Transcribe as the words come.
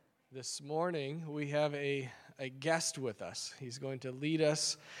This morning, we have a guest with us. He's going to lead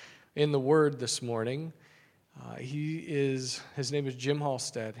us in the Word this morning. His name is Jim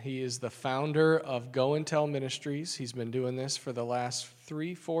Halstead. He is the founder of Go and Tell Ministries. He's been doing this for the last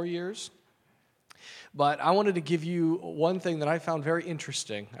 3-4 years. But I wanted to give you one thing that I found very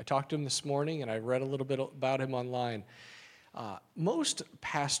interesting. I talked to him this morning, and I read a little bit about him online. Most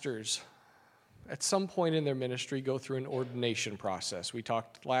pastors, at some point in their ministry, go through an ordination process. We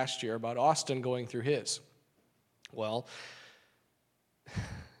talked last year about Austin going through his. Well,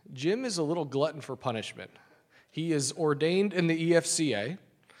 Jim is a little glutton for punishment. He is ordained in the EFCA,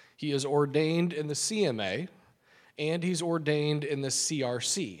 he is ordained in the CMA, and he's ordained in the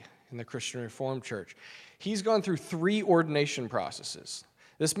CRC, in the Christian Reformed Church. He's gone through 3 ordination processes.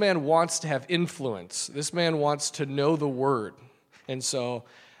 This man wants to have influence. This man wants to know the Word. And so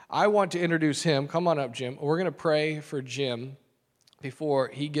I want to introduce him. Come on up, Jim. We're going to pray for Jim before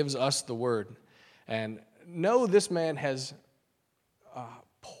he gives us the Word. And know this man has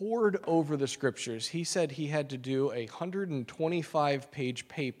pored over the Scriptures. He said he had to do a 125-page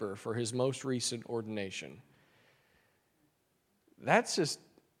paper for his most recent ordination. That's just,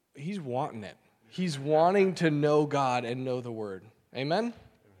 he's wanting it. He's wanting to know God and know the Word. Amen?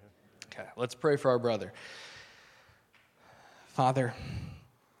 Okay, let's pray for our brother. Father,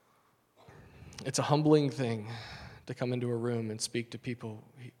 it's a humbling thing to come into a room and speak to people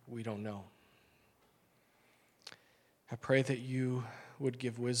we don't know. I pray that you would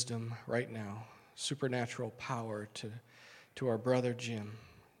give wisdom right now, supernatural power to our brother Jim.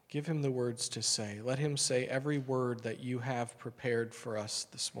 Give him the words to say. Let him say every word that you have prepared for us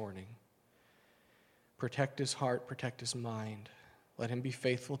this morning. Protect his heart, protect his mind. Let him be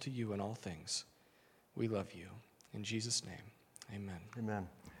faithful to you in all things. We love you. In Jesus' name, amen. Amen.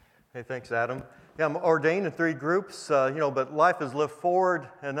 Hey, thanks, Adam. Yeah, I'm ordained in 3 groups, but life is lived forward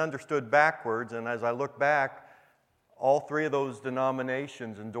and understood backwards. And as I look back, all 3 of those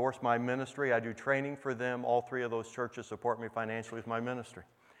denominations endorse my ministry. I do training for them. All 3 of those churches support me financially with my ministry.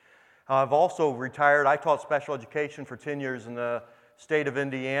 I've also retired. I taught special education for 10 years in the state of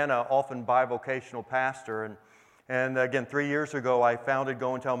Indiana, often bivocational pastor. And again, 3 years ago, I founded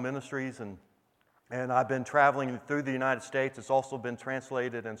Go and Tell Ministries, and I've been traveling through the United States. It's also been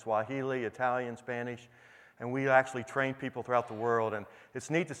translated in Swahili, Italian, Spanish, and we actually train people throughout the world. And it's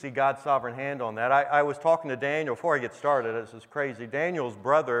neat to see God's sovereign hand on that. I was talking to Daniel before I get started. This is crazy. Daniel's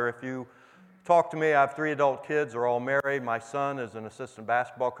brother, if you talk to me, I have 3 adult kids. They're all married. My son is an assistant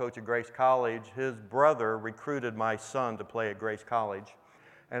basketball coach at Grace College. His brother recruited my son to play at Grace College.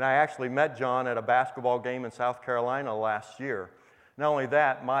 And I actually met John at a basketball game in South Carolina last year. Not only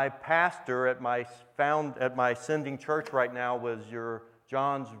that, my pastor at my sending church right now was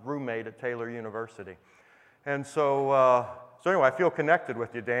John's roommate at Taylor University. And so anyway, I feel connected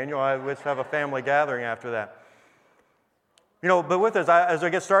with you, Daniel. Let's have a family gathering after that. But with this, as I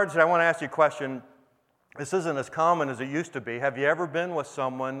get started today, I want to ask you a question. This isn't as common as it used to be. Have you ever been with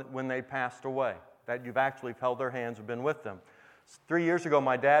someone when they passed away, that you've actually held their hands and been with them? 3 years ago,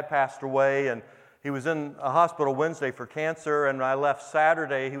 my dad passed away, and he was in a hospital Wednesday for cancer, and I left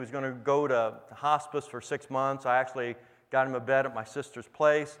Saturday. He was going to go to hospice for 6 months. I actually got him a bed at my sister's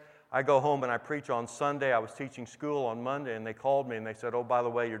place. I go home and I preach on Sunday. I was teaching school on Monday, and they called me and they said, "Oh, by the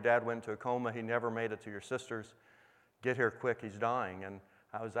way, your dad went into a coma. He never made it to your sister's. Get here quick, he's dying." And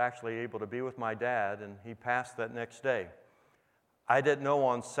I was actually able to be with my dad, and he passed that next day. I didn't know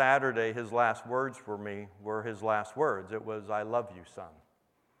on Saturday his last words for me were his last words. It was, "I love you, son."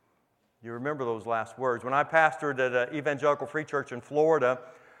 You remember those last words. When I pastored at an evangelical free church in Florida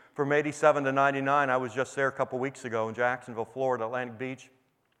from 87 to 99, I was just there a couple weeks ago in Jacksonville, Florida, Atlantic Beach.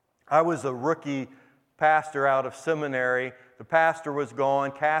 I was a rookie pastor out of seminary. The pastor was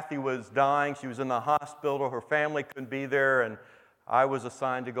gone. Kathy was dying. She was in the hospital. Her family couldn't be there, and I was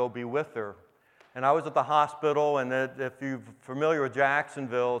assigned to go be with her. And I was at the hospital, and if you're familiar with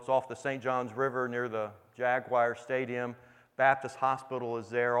Jacksonville, it's off the St. Johns River near the Jaguar Stadium. Baptist Hospital is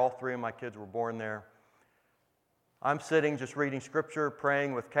there. All 3 of my kids were born there. I'm sitting just reading Scripture,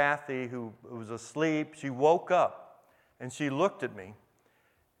 praying with Kathy, who was asleep. She woke up, and she looked at me,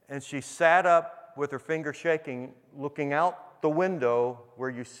 and she sat up with her finger shaking, looking out the window where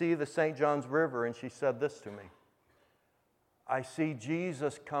you see the St. Johns River, and she said this to me: "I see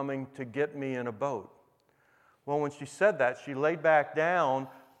Jesus coming to get me in a boat." Well, when she said that, she laid back down.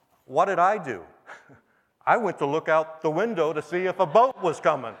 What did I do? I went to look out the window to see if a boat was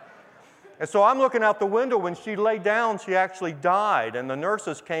coming. And so I'm looking out the window. When she lay down, she actually died. And the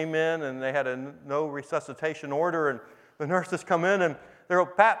nurses came in, and they had a no resuscitation order. And the nurses come in, and they go,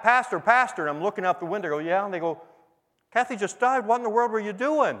 Pastor. And I'm looking out the window. I go, "Yeah." And they go, "Kathy just died. What in the world were you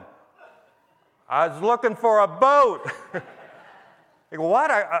doing?" I was looking for a boat. I go,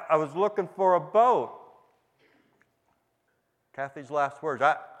 what? I was looking for a boat. Kathy's last words.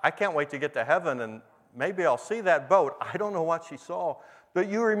 I can't wait to get to heaven and maybe I'll see that boat. I don't know what she saw. But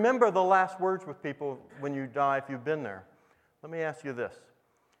you remember the last words with people when you die if you've been there. Let me ask you this.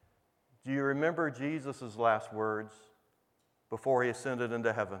 Do you remember Jesus' last words before he ascended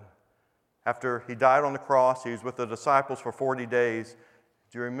into heaven? After he died on the cross, he was with the disciples for 40 days.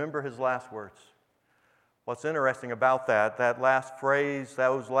 Do you remember his last words? What's interesting about that last phrase,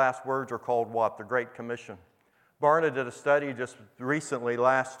 those last words are called what? The Great Commission. Barna did a study just recently,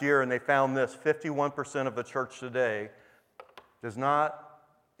 last year, and they found this. 51% of the church today does not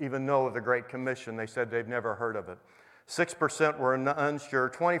even know of the Great Commission. They said they've never heard of it. 6% were unsure.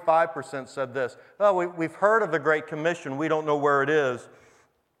 25% said this. Oh, we've heard of the Great Commission. We don't know where it is.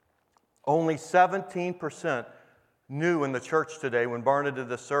 Only 17% knew in the church today, when Barna did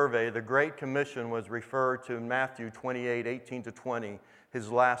the survey, the Great Commission was referred to in Matthew 28, 18 to 20,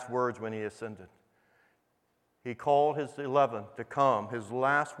 his last words when he ascended. He called his 11 to come, his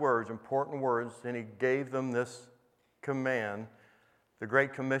last words, important words, and he gave them this command, the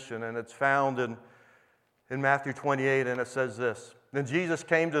Great Commission, and it's found in Matthew 28, and it says this. Then Jesus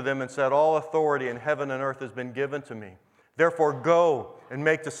came to them and said, all authority in heaven and earth has been given to me. Therefore go and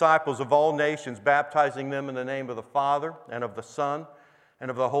make disciples of all nations, baptizing them in the name of the Father and of the Son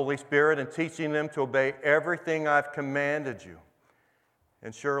and of the Holy Spirit, and teaching them to obey everything I've commanded you.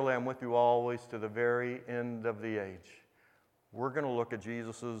 And surely I'm with you always to the very end of the age. We're going to look at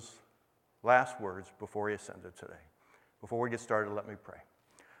Jesus' last words before he ascended today. Before we get started, let me pray.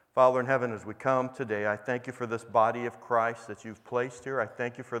 Father in heaven, as we come today, I thank you for this body of Christ that you've placed here. I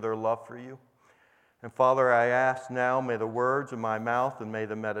thank you for their love for you. And Father, I ask now, may the words of my mouth and may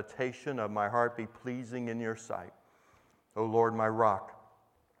the meditation of my heart be pleasing in your sight. O Lord, my rock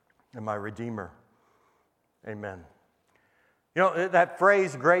and my Redeemer. Amen. You know, that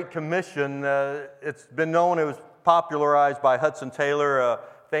phrase, Great Commission, it's been known, it was popularized by Hudson Taylor, a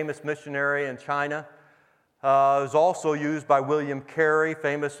famous missionary in China. It was also used by William Carey,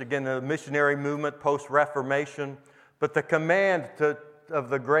 famous, again, the missionary movement post-Reformation. But the command of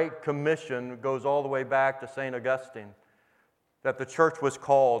the Great Commission goes all the way back to St. Augustine, that the church was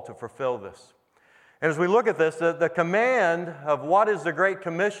called to fulfill this. And as we look at this, the command of what is the Great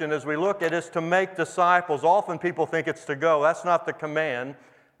Commission, as we look at it, is to make disciples. Often people think it's to go. That's not the command.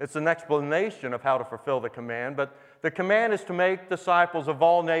 It's an explanation of how to fulfill the command. But the command is to make disciples of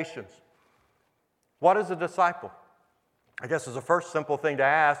all nations. What is a disciple? I guess is the first simple thing to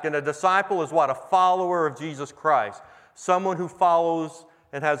ask. And a disciple is what? A follower of Jesus Christ. Someone who follows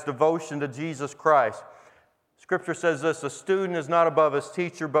and has devotion to Jesus Christ. Scripture says this, a student is not above his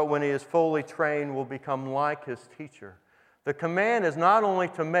teacher, but when he is fully trained will become like his teacher. The command is not only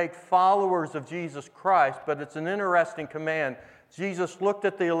to make followers of Jesus Christ, but it's an interesting command. Jesus looked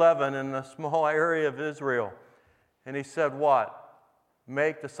at the 11 in the small area of Israel, and he said what?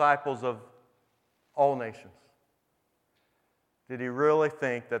 Make disciples of all nations. Did he really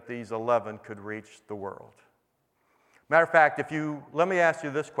think that these 11 could reach the world? Matter of fact, let me ask you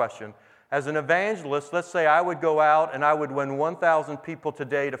this question. As an evangelist, let's say I would go out and I would win 1,000 people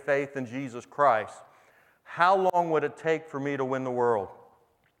today to faith in Jesus Christ. How long would it take for me to win the world?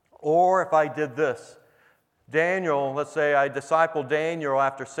 Or if I did this, Daniel, let's say I disciple Daniel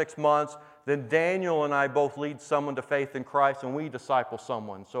after 6 months, then Daniel and I both lead someone to faith in Christ and we disciple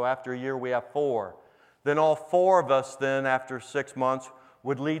someone. So after a year we have 4. Then all 4 of us then after 6 months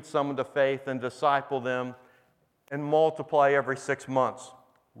would lead someone to faith and disciple them and multiply every 6 months.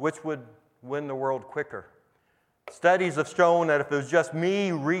 Which would win the world quicker? Studies have shown that if it was just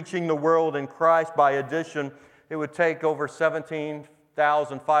me reaching the world in Christ by addition, it would take over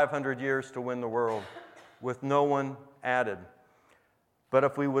 17,500 years to win the world with no one added. But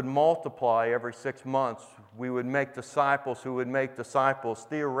if we would multiply every 6 months, we would make disciples who would make disciples.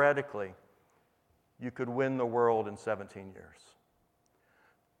 Theoretically, you could win the world in 17 years.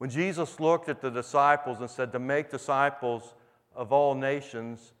 When Jesus looked at the disciples and said to make disciples of all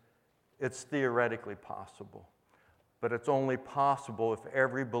nations, it's theoretically possible. But it's only possible if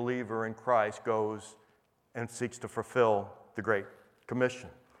every believer in Christ goes and seeks to fulfill the Great Commission.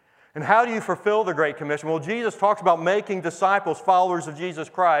 And how do you fulfill the Great Commission? Well, Jesus talks about making disciples, followers of Jesus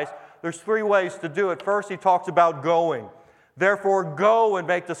Christ. There's 3 ways to do it. First, he talks about going. Therefore, go and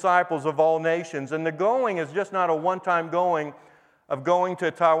make disciples of all nations. And the going is just not a one-time going of going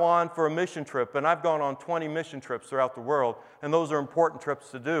to Taiwan for a mission trip. And I've gone on 20 mission trips throughout the world, and those are important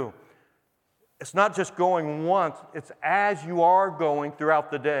trips to do. It's not just going once, it's as you are going throughout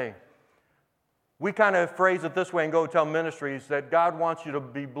the day. We kind of phrase it this way in Go Tell Ministries, that God wants you to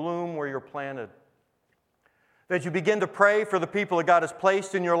be bloom where you're planted. That you begin to pray for the people that God has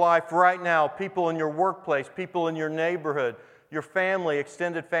placed in your life right now, people in your workplace, people in your neighborhood, your family,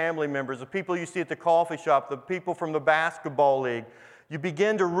 extended family members, the people you see at the coffee shop, the people from the basketball league. You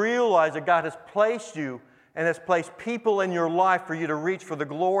begin to realize that God has placed you and has placed people in your life for you to reach for the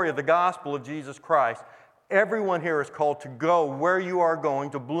glory of the gospel of Jesus Christ. Everyone here is called to go where you are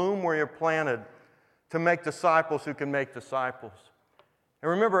going, to bloom where you're planted, to make disciples who can make disciples. And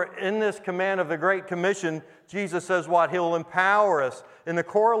remember, in this command of the Great Commission, Jesus says what? He'll empower us. In the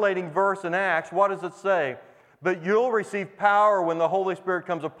correlating verse in Acts, what does it say? But you'll receive power when the Holy Spirit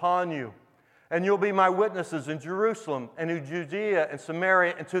comes upon you. And you'll be my witnesses in Jerusalem and in Judea and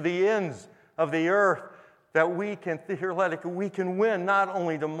Samaria and to the ends of the earth, that we can, theoretically, we can win not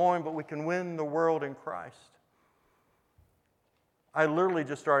only Des Moines, but we can win the world in Christ. I literally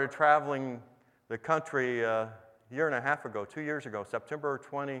just started traveling the country a year and a half ago, 2 years ago, September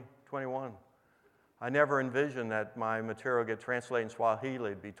 2021. I never envisioned that my material would get translated in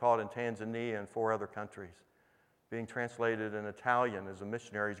Swahili, be taught in Tanzania and 4 other countries, being translated in Italian as a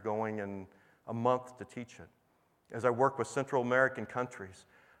missionary is going in a month to teach it. As I work with Central American countries,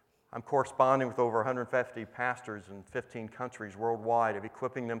 I'm corresponding with over 150 pastors in 15 countries worldwide, of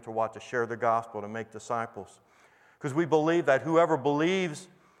equipping them to what? To share the gospel, to make disciples. Because we believe that whoever believes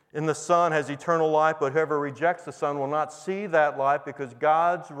in the Son has eternal life, but whoever rejects the Son will not see that life because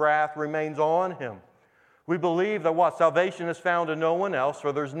God's wrath remains on him. We believe that what? Salvation is found in no one else,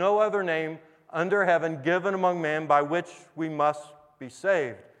 for there's no other name under heaven given among men by which we must be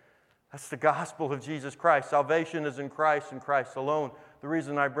saved. That's the gospel of Jesus Christ. Salvation is in Christ and Christ alone. The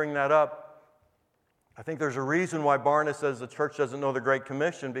reason I bring that up, I think there's a reason why Barna says the church doesn't know the Great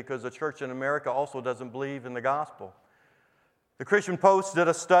Commission, because the church in America also doesn't believe in the gospel. The Christian Post did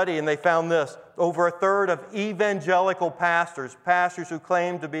a study and they found this. Over a third of evangelical pastors who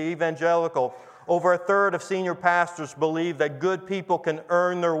claim to be evangelical, over a third of senior pastors believe that good people can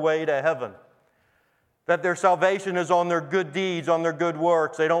earn their way to heaven. That their salvation is on their good deeds, on their good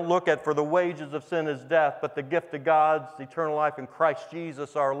works. They don't look at for the wages of sin is death, but the gift of God's eternal life in Christ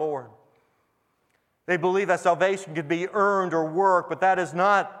Jesus our Lord. They believe that salvation could be earned or worked, but that is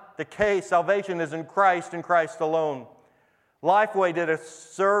not the case. Salvation is in Christ and Christ alone. Lifeway did a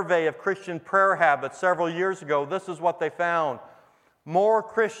survey of Christian prayer habits several years ago. This is what they found. More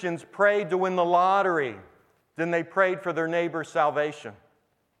Christians prayed to win the lottery than they prayed for their neighbor's salvation.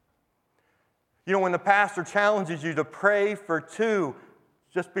 You know, when the pastor challenges you to pray for 2,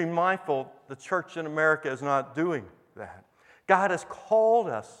 just be mindful the church in America is not doing that. God has called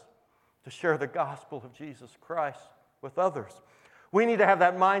us to share the gospel of Jesus Christ with others. We need to have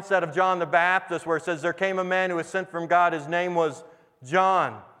that mindset of John the Baptist where it says, there came a man who was sent from God. His name was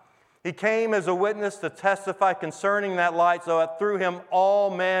John. He came as a witness to testify concerning that light so that through him all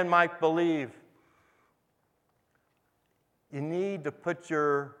men might believe. You need to put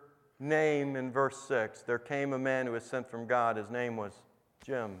your name in verse 6. There came a man who was sent from God. His name was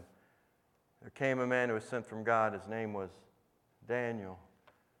Jim. There came a man who was sent from God. His name was Daniel.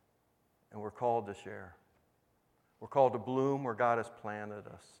 And we're called to share. We're called to bloom where God has planted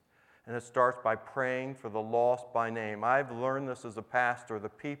us. And it starts by praying for the lost by name. I've learned this as a pastor. The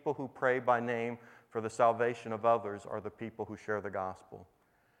people who pray by name for the salvation of others are the people who share the gospel.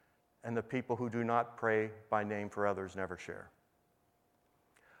 And the people who do not pray by name for others never share.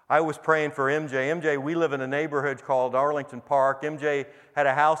 I was praying for MJ. MJ, we live in a neighborhood called Arlington Park. MJ had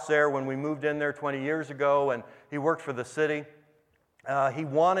a house there when we moved in there 20 years ago, and he worked for the city. He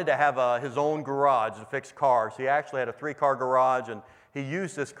wanted to have his own garage to fix cars. He actually had a 3-car garage, and he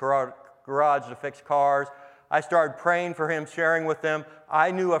used this garage to fix cars. I started praying for him, sharing with him. I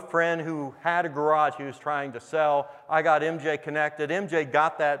knew a friend who had a garage he was trying to sell. I got MJ connected. MJ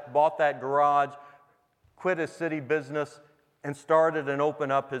bought that garage, quit his city business, and started and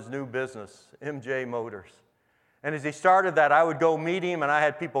opened up his new business, MJ Motors. And as he started that, I would go meet him, and I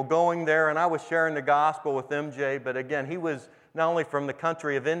had people going there, and I was sharing the gospel with MJ. But again, he was not only from the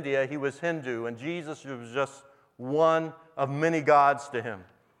country of India, he was Hindu, and Jesus was just one of many gods to him.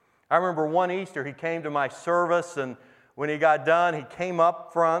 I remember one Easter, he came to my service, and when he got done, he came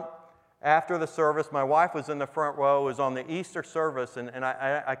up front after the service. My wife was in the front row. It was on the Easter service, and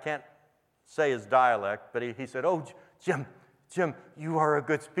I can't say his dialect, but he said, "Oh, Jim, you are a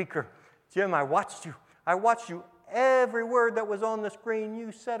good speaker. Jim, I watched you. Every word that was on the screen,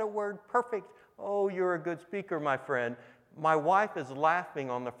 you said a word perfect. Oh, you're a good speaker, my friend." My wife is laughing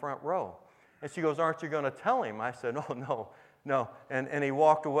on the front row. And she goes, "Aren't you going to tell him?" I said, "Oh, no. And he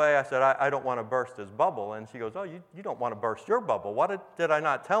walked away. I said, I don't want to burst his bubble." And she goes, "Oh, you don't want to burst your bubble. What did I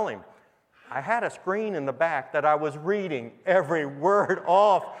not tell him?" I had a screen in the back that I was reading every word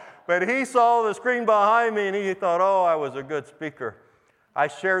off, but he saw the screen behind me and he thought, oh, I was a good speaker. I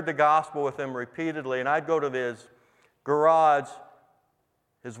shared the gospel with him repeatedly, and I'd go to his garage.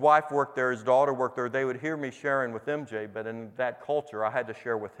 His wife worked there, his daughter worked there. They would hear me sharing with MJ, but in that culture, I had to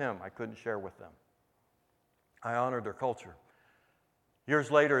share with him. I couldn't share with them. I honored their culture.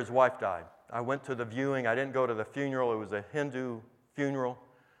 Years later, his wife died. I went to the viewing. I didn't go to the funeral. It was a Hindu funeral.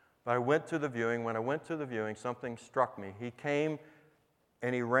 But I went to the viewing. When I went to the viewing, something struck me. He came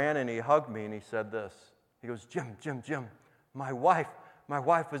and he ran and he hugged me and he said this. He goes, Jim, my wife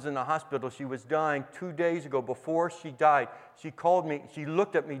was in the hospital. She was dying 2 days ago. Before she died, she called me. She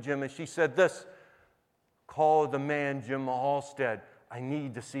looked at me, Jim, and she said this, call the man Jim Halstead. I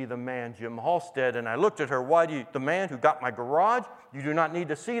need to see the man Jim Halstead. And I looked at her, the man who got my garage? You do not need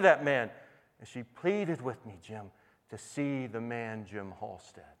to see that man. And she pleaded with me, Jim, to see the man Jim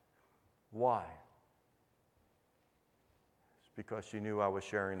Halstead. Why? It's because she knew I was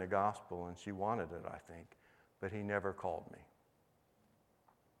sharing the gospel and she wanted it, I think. But he never called me.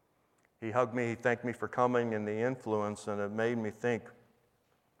 He hugged me, he thanked me for coming and the influence, and it made me think,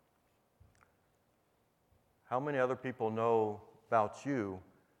 how many other people know about you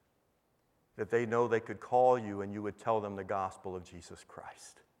that they know they could call you and you would tell them the gospel of Jesus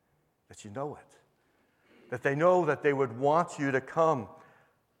Christ? That you know it. That they know that they would want you to come.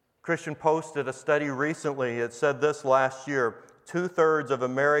 Christian Post did a study recently. It said this last year, 2/3 of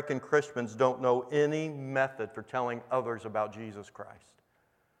American Christians don't know any method for telling others about Jesus Christ.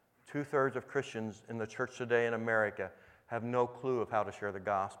 2/3 of Christians in the church today in America have no clue of how to share the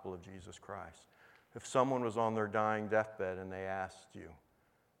gospel of Jesus Christ. If someone was on their dying deathbed and they asked you,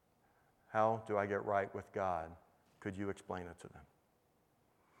 how do I get right with God? Could you explain it to them?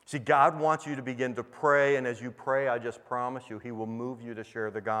 See, God wants you to begin to pray, and as you pray, I just promise you, He will move you to share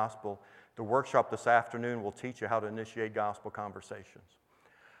the gospel. The workshop this afternoon will teach you how to initiate gospel conversations.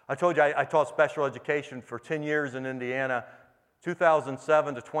 I told you I taught special education for 10 years in Indiana.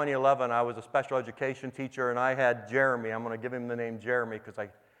 2007 to 2011, I was a special education teacher, and I had Jeremy. I'm going to give him the name Jeremy because I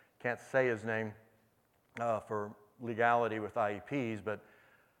can't say his name for legality with IEPs, but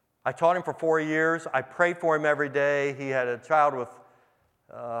I taught him for 4 years. I prayed for him every day. He had a child with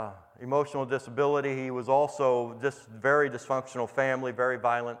emotional disability. He was also just very dysfunctional family, very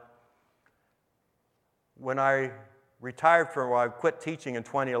violent. When I I quit teaching in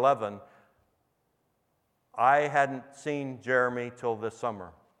 2011, I hadn't seen Jeremy till this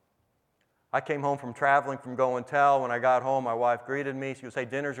summer. I came home from traveling from Go and Tell. When I got home, my wife greeted me. She would say,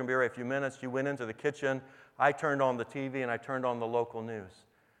 dinner's going to be ready in a few minutes. She went into the kitchen. I turned on the TV and I turned on the local news.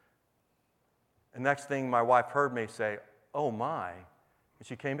 And next thing, my wife heard me say, oh my. And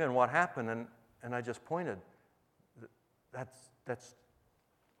she came in, what happened? And I just pointed. That's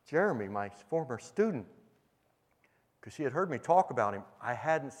Jeremy, my former student. Because she had heard me talk about him. I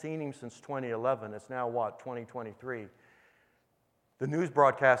hadn't seen him since 2011. It's now, 2023. The news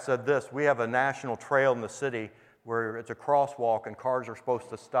broadcast said this, we have a national trail in the city where it's a crosswalk and cars are supposed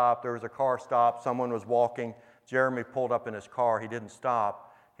to stop. There was a car stop. Someone was walking. Jeremy pulled up in his car. He didn't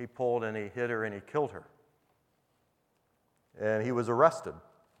stop. He pulled and he hit her and he killed her. And he was arrested.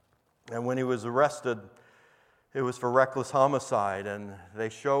 And when he was arrested, it was for reckless homicide, and they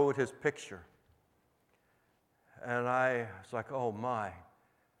showed his picture. And I was like, oh my.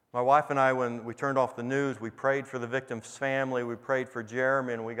 My wife and I, when we turned off the news, we prayed for the victim's family, we prayed for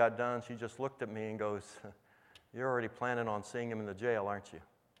Jeremy, and when we got done, she just looked at me and goes, you're already planning on seeing him in the jail, aren't you?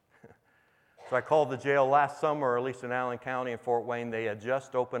 So I called the jail last summer, at least in Allen County and Fort Wayne. They had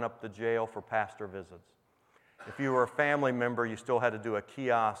just opened up the jail for pastor visits. If you were a family member, you still had to do a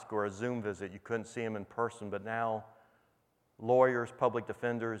kiosk or a Zoom visit. You couldn't see him in person, but now lawyers, public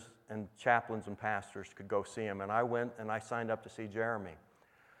defenders, and chaplains and pastors could go see him. And I went and I signed up to see Jeremy.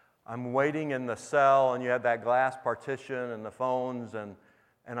 I'm waiting in the cell, and you have that glass partition and the phones, and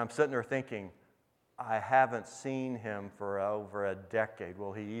I'm sitting there thinking, I haven't seen him for over a decade.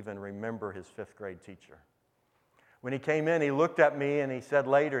 Will he even remember his 5th grade teacher? When he came in, he looked at me, and he said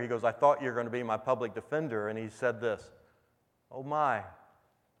later, he goes, I thought you were going to be my public defender. And he said this, oh my,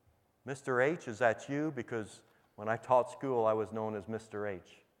 Mr. H, is that you? Because when I taught school, I was known as Mr.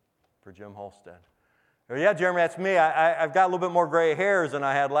 H for Jim Halstead. Yeah, Jeremy, that's me. I've got a little bit more gray hairs than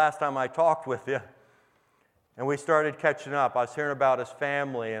I had last time I talked with you. And we started catching up. I was hearing about his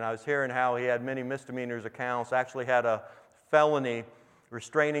family, and I was hearing how he had many misdemeanors accounts, actually had a felony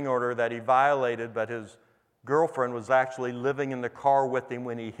restraining order that he violated, but his girlfriend was actually living in the car with him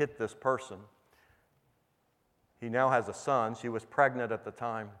when he hit this person. He now has a son. She was pregnant at the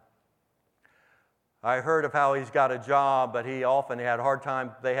time. I heard of how he's got a job, but they had a hard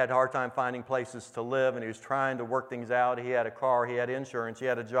time finding places to live, and he was trying to work things out. He had a car, he had insurance, he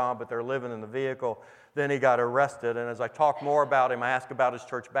had a job, but they're living in the vehicle. Then he got arrested, and as I talked more about him, I asked about his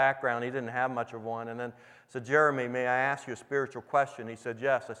church background. He didn't have much of one, and then I said, Jeremy, may I ask you a spiritual question? He said,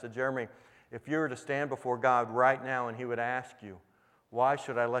 yes. I said, Jeremy, if you were to stand before God right now and he would ask you, why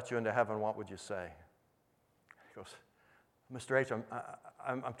should I let you into heaven, what would you say? He goes, Mr. H,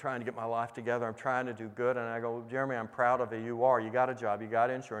 I'm trying to get my life together. I'm trying to do good. And I go, Jeremy, I'm proud of you. You are. You got a job. You got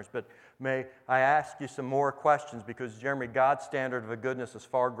insurance. But may I ask you some more questions? Because, Jeremy, God's standard of goodness is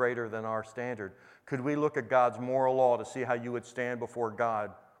far greater than our standard. Could we look at God's moral law to see how you would stand before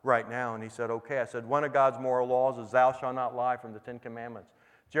God right now? And he said, okay. I said, one of God's moral laws is thou shalt not lie, from the Ten Commandments.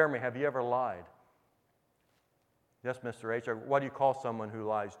 Jeremy, have you ever lied? Yes, Mr. H. What do you call someone who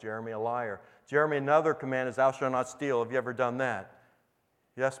lies, Jeremy? A liar. Jeremy, another command is thou shalt not steal. Have you ever done that?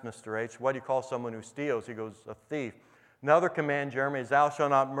 Yes, Mr. H. What do you call someone who steals? He goes, a thief. Another command, Jeremy, is thou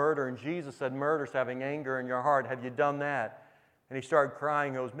shalt not murder. And Jesus said murder is having anger in your heart. Have you done that? And he started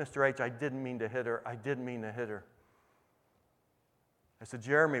crying. He goes, Mr. H, I didn't mean to hit her. I didn't mean to hit her. I said,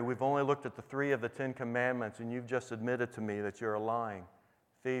 Jeremy, we've only looked at the 3 of the 10 commandments, and you've just admitted to me that you're a lying,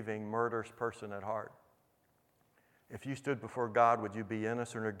 thieving, murderous person at heart. If you stood before God, would you be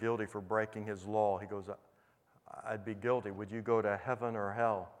innocent or guilty for breaking his law? He goes, I'd be guilty. Would you go to heaven or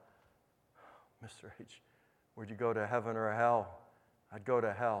hell? Mr. H, would you go to heaven or hell? I'd go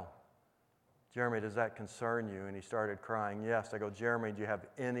to hell. Jeremy, does that concern you? And he started crying. Yes. I go, Jeremy, do you have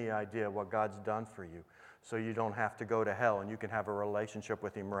any idea what God's done for you so you don't have to go to hell and you can have a relationship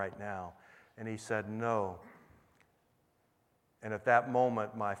with him right now? And he said, no. And at that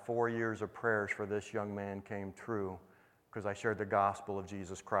moment, my 4 years of prayers for this young man came true because I shared the gospel of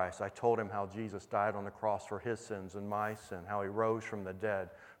Jesus Christ. I told him how Jesus died on the cross for his sins and my sin, how he rose from the dead.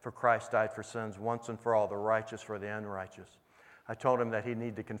 For Christ died for sins once and for all, the righteous for the unrighteous. I told him that he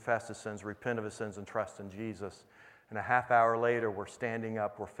needed to confess his sins, repent of his sins, and trust in Jesus. And a half hour later, we're standing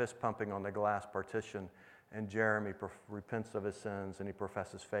up, we're fist pumping on the glass partition, and Jeremy repents of his sins and he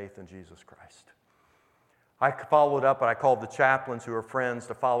professes faith in Jesus Christ. I followed up, and I called the chaplains who were friends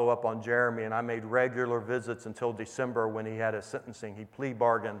to follow up on Jeremy, and I made regular visits until December when he had his sentencing. He plea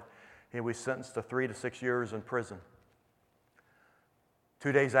bargained. He was sentenced to 3 to 6 years in prison.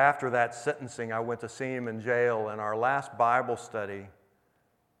 2 days after that sentencing, I went to see him in jail, and our last Bible study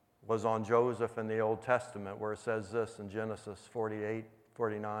was on Joseph in the Old Testament, where it says this in Genesis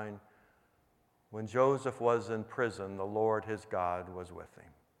 48:49. When Joseph was in prison, the Lord his God was with him.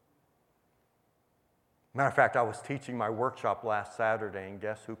 Matter of fact, I was teaching my workshop last Saturday, and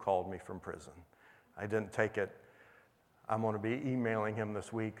guess who called me from prison? I didn't take it. I'm going to be emailing him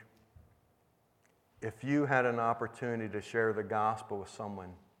this week. If you had an opportunity to share the gospel with someone,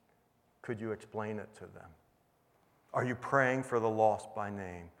 could you explain it to them? Are you praying for the lost by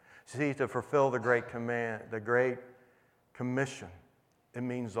name? See, to fulfill the great command, the great commission, it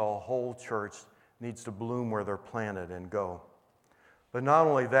means the whole church needs to bloom where they're planted and go. But not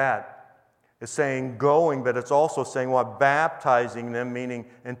only that, it's saying going, but it's also saying what? Baptizing them, meaning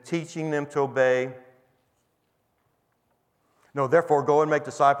and teaching them to obey. No, therefore go and make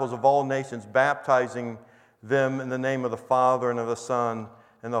disciples of all nations, baptizing them in the name of the Father and of the Son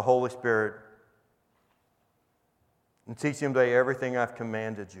and the Holy Spirit, and teach them to obey everything I've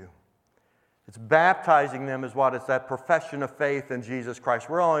commanded you. It's baptizing them is what? It's that profession of faith in Jesus Christ.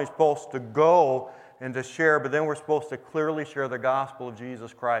 We're only supposed to go and to share, but then we're supposed to clearly share the gospel of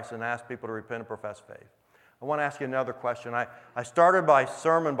Jesus Christ and ask people to repent and profess faith. I want to ask you another question. I started my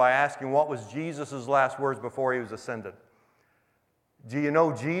sermon by asking what was Jesus' last words before he was ascended. Do you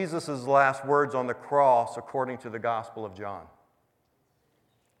know Jesus' last words on the cross according to the Gospel of John?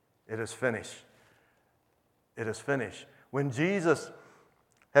 It is finished. It is finished. When Jesus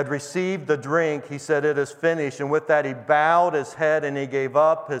had received the drink, he said, it is finished. And with that, he bowed his head and he gave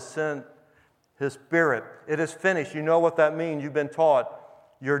up his spirit. It is finished. You know what that means. You've been taught.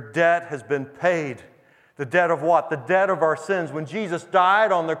 Your debt has been paid. The debt of what? The debt of our sins. When Jesus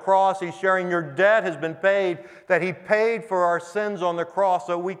died on the cross, he's sharing your debt has been paid, that he paid for our sins on the cross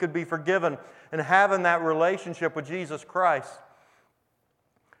so we could be forgiven and having that relationship with Jesus Christ.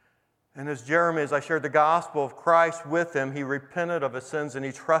 And as I shared the gospel of Christ with him, he repented of his sins and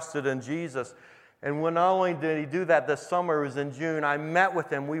he trusted in Jesus. And when not only did he do that this summer, it was in June, I met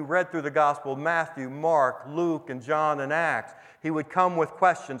with him. We read through the gospel of Matthew, Mark, Luke, and John, and Acts. He would come with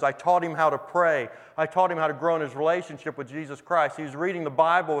questions. I taught him how to pray. I taught him how to grow in his relationship with Jesus Christ. He was reading the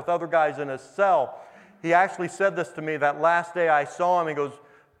Bible with other guys in his cell. He actually said this to me that last day I saw him. He goes,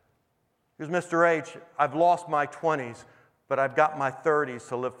 Mr. H, I've lost my 20s, but I've got my 30s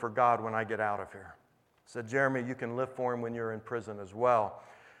to live for God when I get out of here. said, Jeremy, you can live for him when you're in prison as well.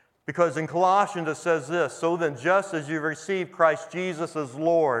 Because in Colossians it says this, so then just as you've received Christ Jesus as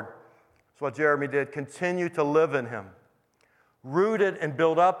Lord, that's what Jeremy did, continue to live in him. Rooted and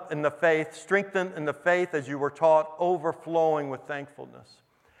built up in the faith, strengthened in the faith as you were taught, overflowing with thankfulness.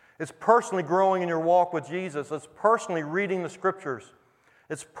 It's personally growing in your walk with Jesus. It's personally reading the Scriptures.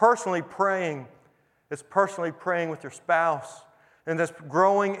 It's personally praying. It's personally praying with your spouse. And it's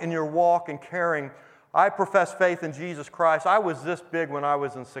growing in your walk and caring. I profess faith in Jesus Christ. I was this big when I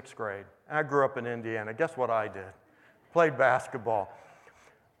was in 6th grade. I grew up in Indiana. Guess what I did? Played basketball.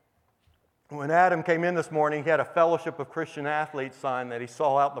 When Adam came in this morning, he had a Fellowship of Christian Athletes sign that he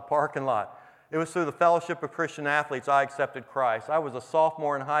saw out in the parking lot. It was through the Fellowship of Christian Athletes I accepted Christ. I was a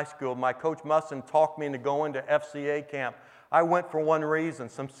sophomore in high school. My coach Musson talked me into going to FCA camp. I went for one reason.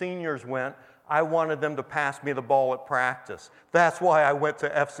 Some seniors went. I wanted them to pass me the ball at practice. That's why I went to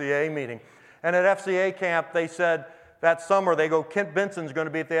FCA meeting. And at FCA camp, they said that summer, they go, Kent Benson's going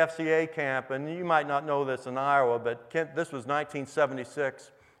to be at the FCA camp. And you might not know this in Iowa, but this was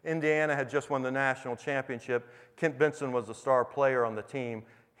 1976. Indiana had just won the national championship. Kent Benson was the star player on the team.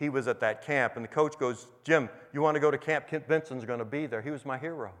 He was at that camp. And the coach goes, Jim, you want to go to camp? Kent Benson's going to be there. He was my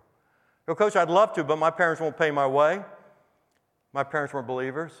hero. I go, Coach, I'd love to, but my parents won't pay my way. My parents weren't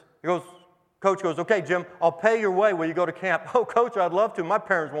believers. Coach goes, okay, Jim, I'll pay your way. Will you go to camp? Oh, Coach, I'd love to. My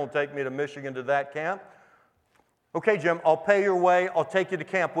parents won't take me to Michigan to that camp. Okay, Jim, I'll pay your way. I'll take you to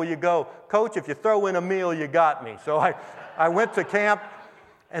camp. Will you go? Coach, if you throw in a meal, you got me. So I went to camp.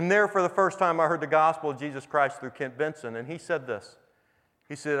 And there, for the first time, I heard the gospel of Jesus Christ through Kent Benson. And he said this.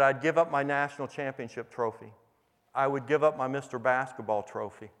 He said, I'd give up my national championship trophy. I would give up my Mr. Basketball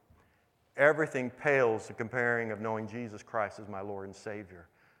trophy. Everything pales in comparing of knowing Jesus Christ as my Lord and Savior.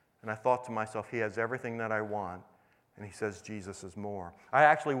 And I thought to myself, he has everything that I want. And he says, Jesus is more. I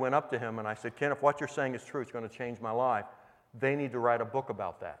actually went up to him and I said, Ken, if what you're saying is true, it's going to change my life. They need to write a book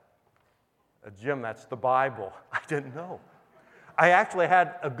about that. Jim, that's the Bible. I didn't know. I actually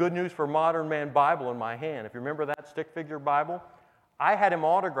had a Good News for Modern Man Bible in my hand. If you remember that stick figure Bible, I had him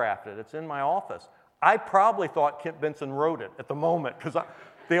autographed it. It's in my office. I probably thought Kent Benson wrote it at the moment because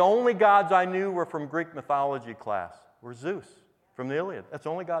the only gods I knew were from Greek mythology class, were Zeus from the Iliad. That's the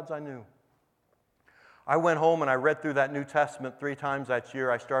only gods I knew. I went home and I read through that New Testament 3 times that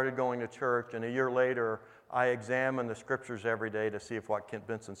year. I started going to church, and a year later, I examined the Scriptures every day to see if what Kent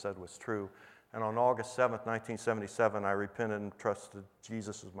Benson said was true. And on August 7th, 1977, I repented and trusted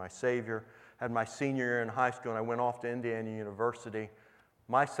Jesus as my Savior. Had my senior year in high school, and I went off to Indiana University.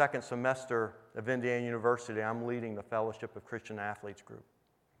 My second semester of Indiana University, I'm leading the Fellowship of Christian Athletes group.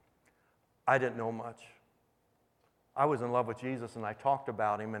 I didn't know much. I was in love with Jesus, and I talked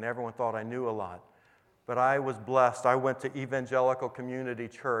about him, and everyone thought I knew a lot. But I was blessed. I went to Evangelical Community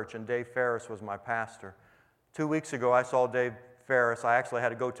Church, and Dave Ferris was my pastor. 2 weeks ago, I saw Dave Ferris. I actually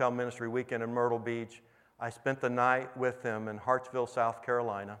had a Go Tell Ministry weekend in Myrtle Beach. I spent the night with him in Hartsville, South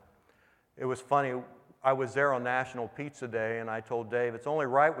Carolina. It was funny. I was there on National Pizza Day, and I told Dave, it's only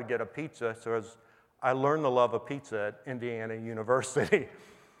right we get a pizza, so as I learned the love of pizza at Indiana University.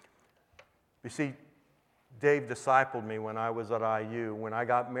 You see, Dave discipled me when I was at IU. When I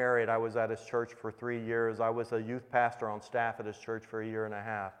got married, I was at his church for 3 years. I was a youth pastor on staff at his church for 1.5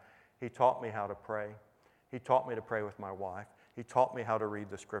 years. He taught me how to pray. He taught me to pray with my wife. He taught me how to read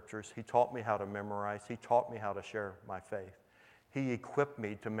the Scriptures. He taught me how to memorize. He taught me how to share my faith. He equipped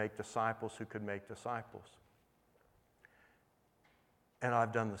me to make disciples who could make disciples. And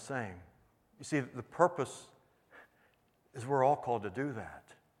I've done the same. You see, the purpose is we're all called to do that.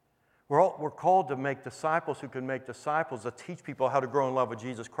 We're called to make disciples who can make disciples, to teach people how to grow in love with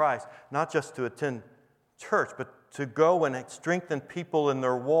Jesus Christ, not just to attend church, but to go and strengthen people in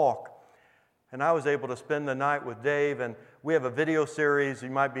their walk. And I was able to spend the night with Dave, and we have a video series you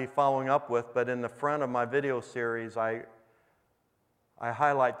might be following up with, but in the front of my video series, I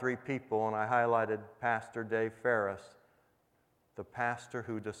highlight 3 people, and I highlighted Pastor Dave Ferris, the pastor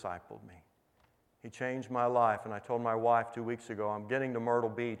who discipled me. He changed my life, and I told my wife 2 weeks ago, I'm getting to Myrtle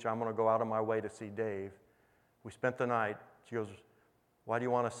Beach. I'm going to go out of my way to see Dave. We spent the night. She goes, why do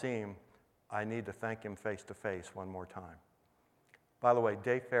you want to see him? I need to thank him face to face one more time. By the way,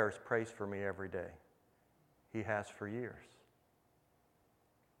 Dave Ferris prays for me every day. He has for years.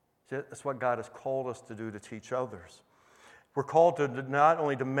 See, that's what God has called us to do, to teach others. We're called to not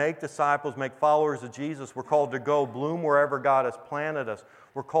only to make disciples, make followers of Jesus, we're called to go bloom wherever God has planted us.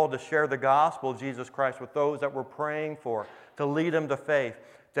 We're called to share the gospel of Jesus Christ with those that we're praying for, to lead them to faith,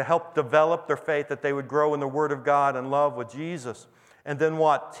 to help develop their faith, that they would grow in the Word of God and love with Jesus. And then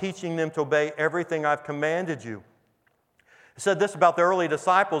what? Teaching them to obey everything I've commanded you. It said this about the early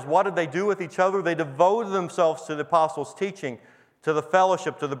disciples. What did they do with each other? They devoted themselves to the apostles' teaching, to the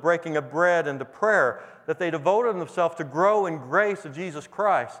fellowship, to the breaking of bread, and to prayer. That they devoted themselves to grow in grace of Jesus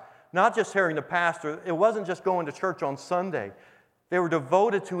Christ. Not just hearing the pastor. It wasn't just going to church on Sunday. They were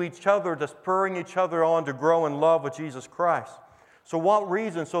devoted to each other, to spurring each other on to grow in love with Jesus Christ. So what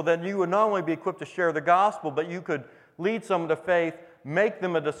reason? So that you would not only be equipped to share the gospel, but you could lead someone to faith, make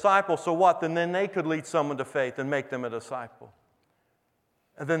them a disciple. So what? Then they could lead someone to faith and make them a disciple.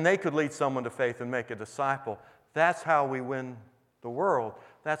 And then they could lead someone to faith and make a disciple. That's how we win the world.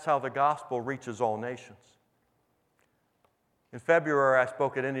 That's how the gospel reaches all nations. In February, I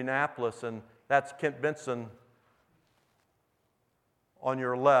spoke at Indianapolis, and that's Kent Benson on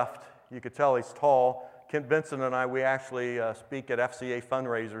your left. You could tell he's tall. Kent Benson and I, we actually speak at FCA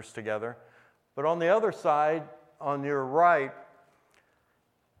fundraisers together. But on the other side, on your right,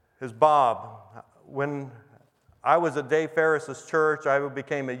 is Bob. When I was at Dave Ferris's church, I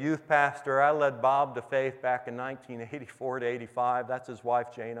became a youth pastor. I led Bob to faith back in 1984 to 85. That's his wife,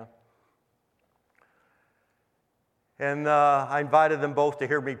 Jana. And I invited them both to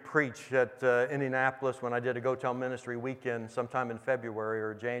hear me preach at Indianapolis when I did a Go Tell Ministry weekend sometime in February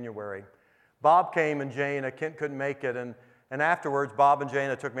or January. Bob came and Jana. Kent couldn't make it. And afterwards, Bob and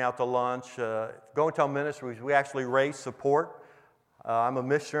Jana took me out to lunch. Go Tell Ministries, we actually raise support. I'm a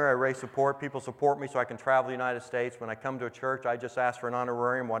missionary. I raise support. People support me so I can travel the United States. When I come to a church, I just ask for an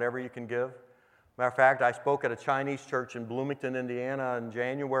honorarium, whatever you can give. Matter of fact, I spoke at a Chinese church in Bloomington, Indiana in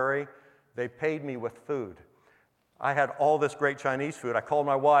January. They paid me with food. I had all this great Chinese food. I called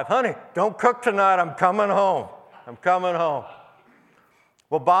my wife, honey, don't cook tonight. I'm coming home. I'm coming home.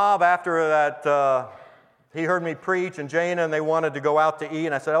 Well, Bob, after that, he heard me preach, and Jana, and they wanted to go out to eat.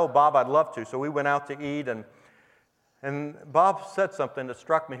 And I said, oh, Bob, I'd love to. So we went out to eat, and Bob said something that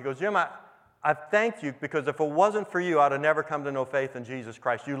struck me. He goes, Jim, I thank you because if it wasn't for you, I'd have never come to know faith in Jesus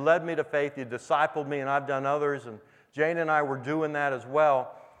Christ. You led me to faith. You discipled me, and I've done others. And Jana and I were doing that as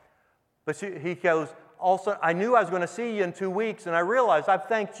well. But he goes, also, I knew I was going to see you in 2 weeks, and I realized I've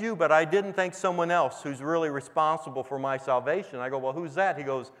thanked you, but I didn't thank someone else who's really responsible for my salvation. I go, well, who's that? He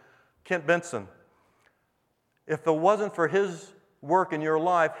goes, Kent Benson. If it wasn't for his work in your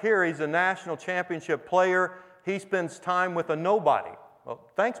life, here he's a national championship player. He spends time with a nobody. Well,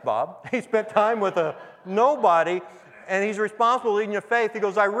 thanks, Bob. He spent time with a nobody, and he's responsible for leading your faith. He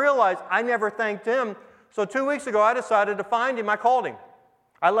goes, I realized I never thanked him, so 2 weeks ago I decided to find him. I called him.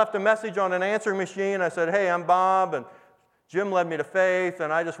 I left a message on an answering machine. I said, hey, I'm Bob, and Jim led me to faith,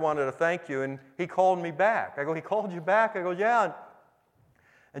 and I just wanted to thank you. And he called me back. I go, he called you back? I go, yeah.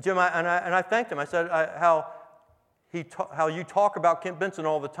 And Jim, I thanked him. I said, how you talk about Kent Benson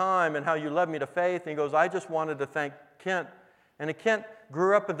all the time and how you led me to faith. And he goes, I just wanted to thank Kent. And Kent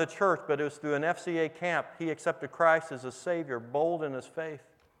grew up in the church, but it was through an FCA camp. He accepted Christ as a Savior, bold in his faith.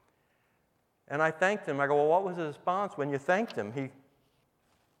 And I thanked him. I go, well, what was his response when you thanked him? He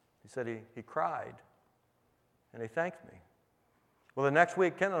said he cried, and he thanked me. Well, the next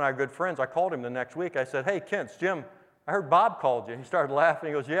week, Kent and I are good friends. I called him the next week. I said, hey, Kent, it's Jim. I heard Bob called you. He started laughing.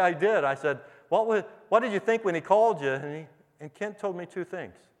 He goes, yeah, I did. I said, what did you think when he called you? And Kent told me two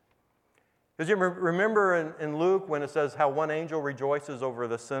things. Because you remember in Luke when it says how one angel rejoices over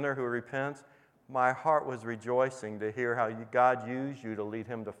the sinner who repents? My heart was rejoicing to hear how God used you to lead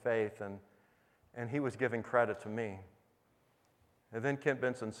him to faith, and he was giving credit to me. And then Kent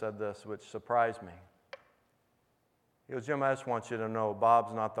Benson said this, which surprised me. He goes, Jim, I just want you to know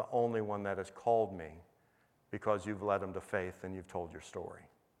Bob's not the only one that has called me because you've led him to faith and you've told your story.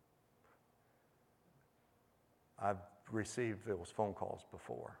 I've received those phone calls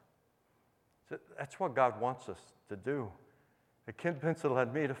before. So that's what God wants us to do. Kent Benson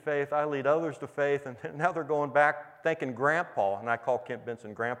led me to faith. I lead others to faith. And now they're going back thanking Grandpa. And I call Kent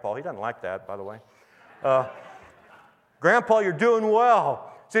Benson Grandpa. He doesn't like that, by the way. Grandpa, you're doing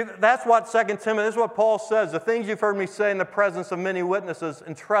well. See, that's what 2 Timothy, this is what Paul says. The things you've heard me say in the presence of many witnesses,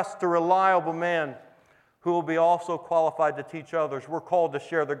 entrust to reliable man who will be also qualified to teach others. We're called to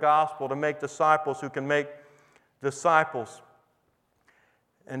share the gospel, to make disciples who can make disciples.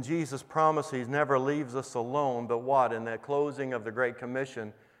 And Jesus promised he never leaves us alone, but what? In that closing of the Great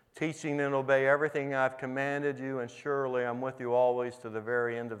Commission, teaching and obey everything I've commanded you, and surely I'm with you always to the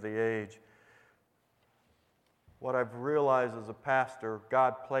very end of the age. What I've realized as a pastor,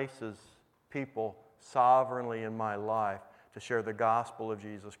 God places people sovereignly in my life to share the gospel of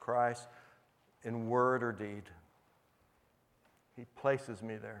Jesus Christ in word or deed. He places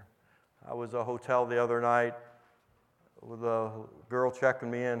me there. I was at a hotel the other night with a girl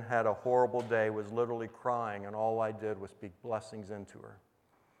checking me in, had a horrible day, was literally crying, and all I did was speak blessings into her.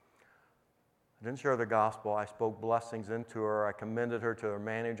 I didn't share the gospel. I spoke blessings into her. I commended her to her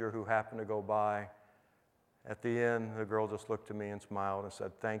manager who happened to go by. At the end, the girl just looked at me and smiled and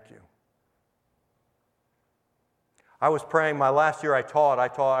said, "Thank you." I was praying my last year I taught.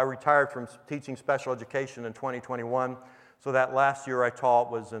 I retired from teaching special education in 2021. So that last year I taught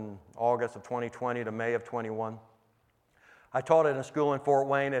was in August of 2020 to May of 21. I taught at a school in Fort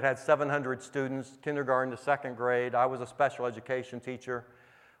Wayne. It had 700 students, kindergarten to second grade. I was a special education teacher.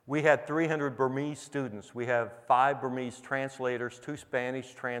 We had 300 Burmese students. We have 5 Burmese translators, 2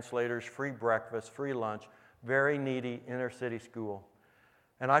 Spanish translators, free breakfast, free lunch, very needy inner city school.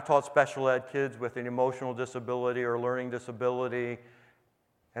 And I taught special ed kids with an emotional disability or learning disability.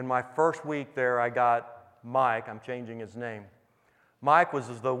 And my first week there, I got Mike. I'm changing his name. Mike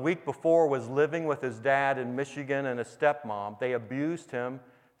was, the week before, was living with his dad in Michigan and his stepmom. They abused him.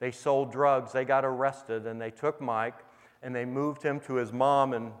 They sold drugs. They got arrested, and they took Mike, and they moved him to his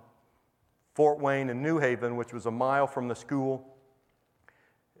mom in Fort Wayne and New Haven, which was a mile from the school,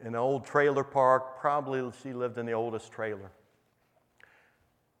 in an old trailer park. Probably she lived in the oldest trailer.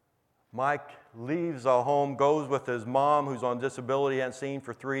 Mike leaves our home, goes with his mom, who's on disability, hadn't seen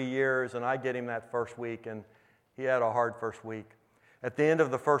for 3 years, and I get him that first week, and he had a hard first week. At the end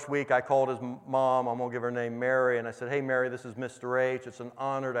of the first week, I called his mom. I'm going to give her name Mary, and I said, "Hey, Mary, this is Mr. H. It's an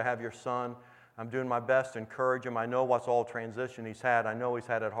honor to have your son. I'm doing my best to encourage him. I know what's all transition he's had. I know he's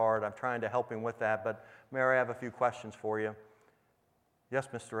had it hard. I'm trying to help him with that, but Mary, I have a few questions for you." "Yes,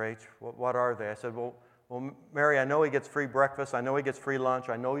 Mr. H. What are they?" I said, well, Mary, I know he gets free breakfast. I know he gets free lunch.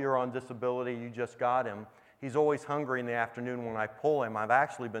 I know you're on disability. You just got him. He's always hungry in the afternoon when I pull him. I've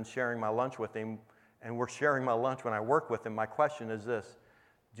actually been sharing my lunch with him, and we're sharing my lunch when I work with him. My question is this: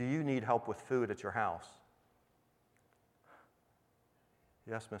 do you need help with food at your house?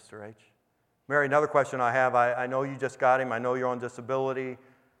 "Yes, Mr. H. Mary, another question I have. I know you just got him. I know you're on disability.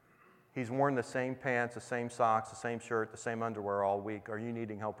 He's worn the same pants, the same socks, the same shirt, the same underwear all week. Are you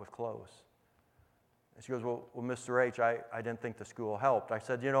needing help with clothes?" And she goes, well, Mr. H, I didn't think the school helped. I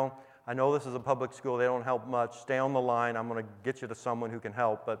said, I know this is a public school. They don't help much. Stay on the line. I'm going to get you to someone who can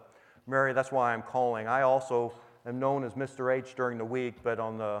help. But Mary, that's why I'm calling. I also am known as Mr. H during the week, but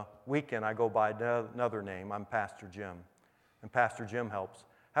on the weekend I go by another name. I'm Pastor Jim, and Pastor Jim helps.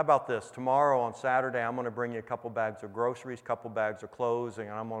 How about this? Tomorrow on Saturday, I'm going to bring you a couple bags of groceries, a couple bags of clothes, and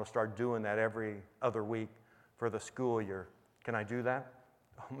I'm going to start doing that every other week for the school year. Can I do that?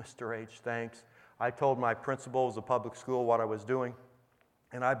 Oh, Mr. H, thanks. I told my principal of the public school what I was doing,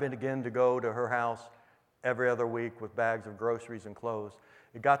 and I've been again to go to her house every other week with bags of groceries and clothes.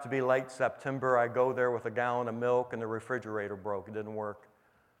 It got to be late September. I go there with a gallon of milk, and the refrigerator broke. It didn't work.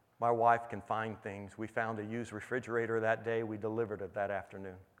 My wife can find things. We found a used refrigerator that day. We delivered it that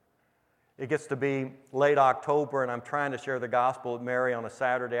afternoon. It gets to be late October, and I'm trying to share the gospel with Mary on a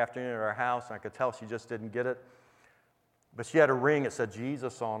Saturday afternoon at our house, and I could tell she just didn't get it. But she had a ring that said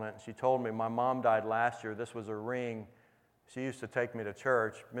Jesus on it, and she told me, my mom died last year. This was a ring. She used to take me to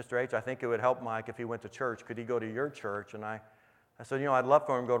church. Mr. H, I think it would help Mike if he went to church. Could he go to your church? And I said, I'd love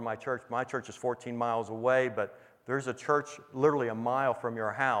for him to go to my church. My church is 14 miles away, but there's a church literally a mile from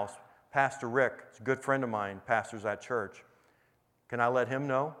your house. Pastor Rick, a good friend of mine, pastors that church. Can I let him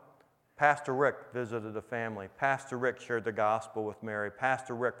know? Pastor Rick visited the family. Pastor Rick shared the gospel with Mary.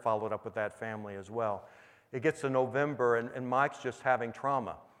 Pastor Rick followed up with that family as well. It gets to November, and Mike's just having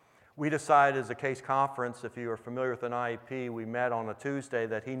trauma. We decided as a case conference, if you are familiar with an IEP, we met on a Tuesday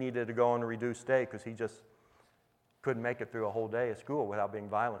that he needed to go on a reduced day because he just couldn't make it through a whole day of school without being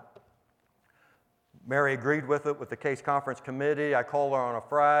violent. Mary agreed with it with the case conference committee. I called her on a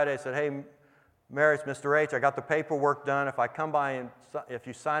Friday. I said, hey, Mary, it's Mr. H. I got the paperwork done. If I come by and if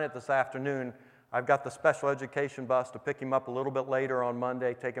you sign it this afternoon, I've got the special education bus to pick him up a little bit later on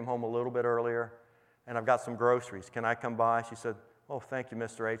Monday, take him home a little bit earlier, and I've got some groceries. Can I come by? She said, oh, thank you,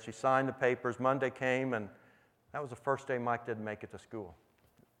 Mr. H. She signed the papers. Monday came, and that was the first day Mike didn't make it to school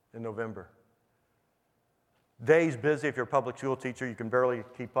in November. Day's busy. If you're a public school teacher, you can barely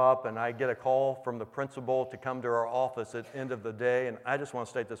keep up, and I get a call from the principal to come to our office at the end of the day, and I just want to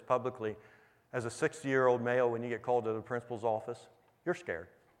state this publicly. As a 60-year-old male, when you get called to the principal's office, you're scared.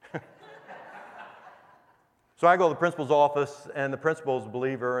 So I go to the principal's office, and the principal's a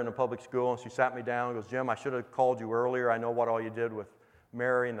believer in a public school, and she sat me down and goes, Jim, I should have called you earlier. I know what all you did with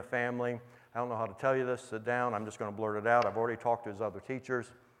Mary and the family. I don't know how to tell you this. Sit down. I'm just going to blurt it out. I've already talked to his other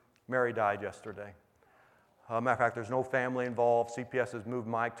teachers. Mary died yesterday. Matter of fact, there's no family involved. CPS has moved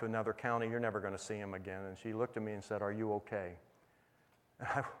Mike to another county. You're never going to see him again. And she looked at me and said, are you okay? And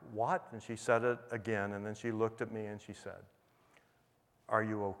I, what? And she said it again, and then she looked at me and she said, are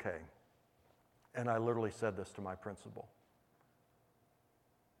you okay? And I literally said this to my principal.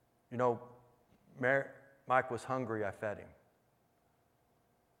 Mike was hungry, I fed him.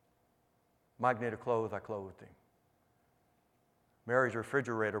 Mike needed clothes, I clothed him. Mary's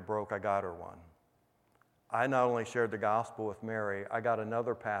refrigerator broke, I got her one. I not only shared the gospel with Mary, I got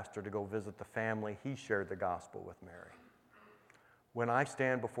another pastor to go visit the family. He shared the gospel with Mary. When I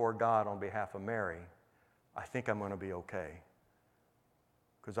stand before God on behalf of Mary, I think I'm going to be okay,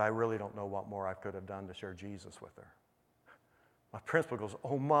 because I really don't know what more I could have done to share Jesus with her. My principal goes,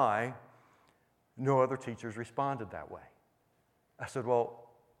 "Oh my," no other teachers responded that way. I said, "Well,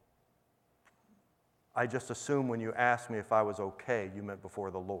 I just assumed when you asked me if I was okay, you meant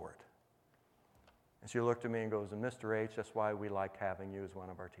before the Lord." And she looked at me and goes, "And Mr. H, that's why we like having you as one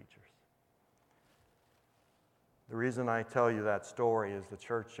of our teachers." The reason I tell you that story is the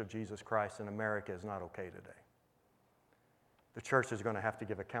Church of Jesus Christ in America is not okay today. The church is going to have to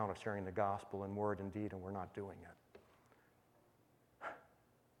give account of sharing the gospel in word and deed, and we're not doing it.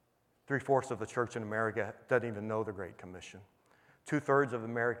 3/4 of the church in America doesn't even know the Great Commission. 2/3 of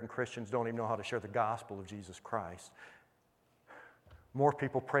American Christians don't even know how to share the gospel of Jesus Christ. More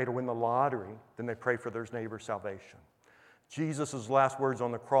people pray to win the lottery than they pray for their neighbor's salvation. Jesus' last words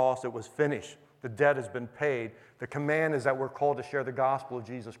on the cross, "It was finished. The debt has been paid." The command is that we're called to share the gospel of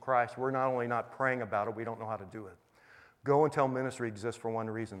Jesus Christ. We're not only not praying about it, we don't know how to do it. Go and tell ministry exists for one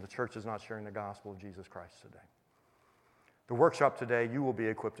reason. The church is not sharing the gospel of Jesus Christ today. The workshop today, you will be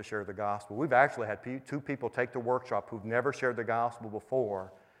equipped to share the gospel. We've actually had 2 people take the workshop who've never shared the gospel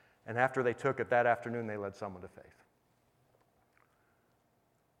before, and after they took it that afternoon, they led someone to faith.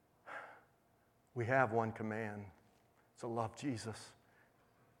 We have one command. It's to love Jesus,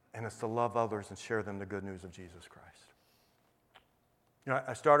 and it's to love others and share them the good news of Jesus Christ. You know,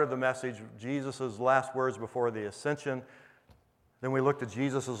 I started the message, Jesus' last words before the ascension. Then we looked at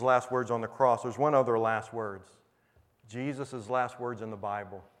Jesus' last words on the cross. There's one other last words. Jesus' last words in the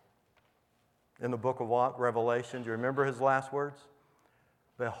Bible. In the book of Revelation, do you remember his last words?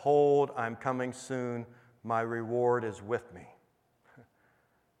 "Behold, I'm coming soon. My reward is with me.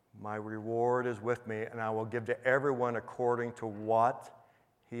 My reward is with me, and I will give to everyone according to what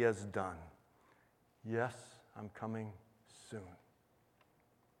he has done." Yes, I'm coming soon.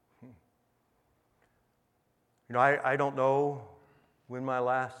 You know, I don't know when my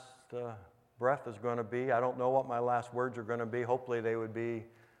last breath is going to be. I don't know what my last words are going to be. Hopefully they would be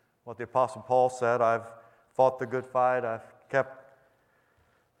what the Apostle Paul said: "I've fought the good fight. I've kept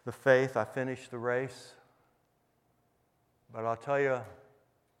the faith. I finished the race." But I'll tell you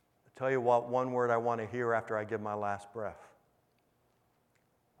what one word I want to hear after I give my last breath.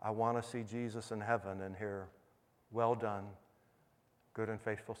 I want to see Jesus in heaven and hear, "Well done, good and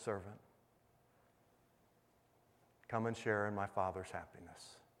faithful servant. Come and share in my Father's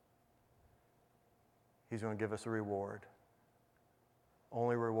happiness." He's going to give us a reward.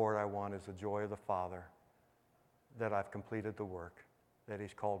 Only reward I want is the joy of the Father that I've completed the work that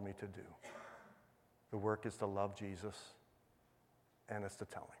he's called me to do. The work is to love Jesus, and it's to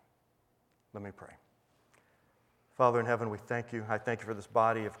tell him. Let me pray. Father in heaven, we thank you. I thank you for this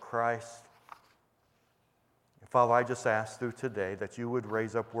body of Christ. And Father, I just ask through today that you would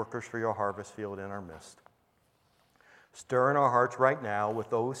raise up workers for your harvest field in our midst. Stir in our hearts right now with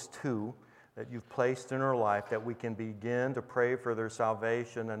those 2 that you've placed in our life, that we can begin to pray for their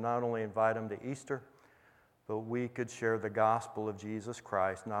salvation and not only invite them to Easter, but we could share the gospel of Jesus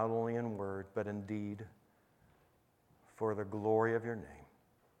Christ, not only in word, but in deed, for the glory of your name.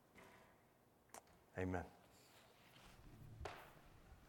 Amen.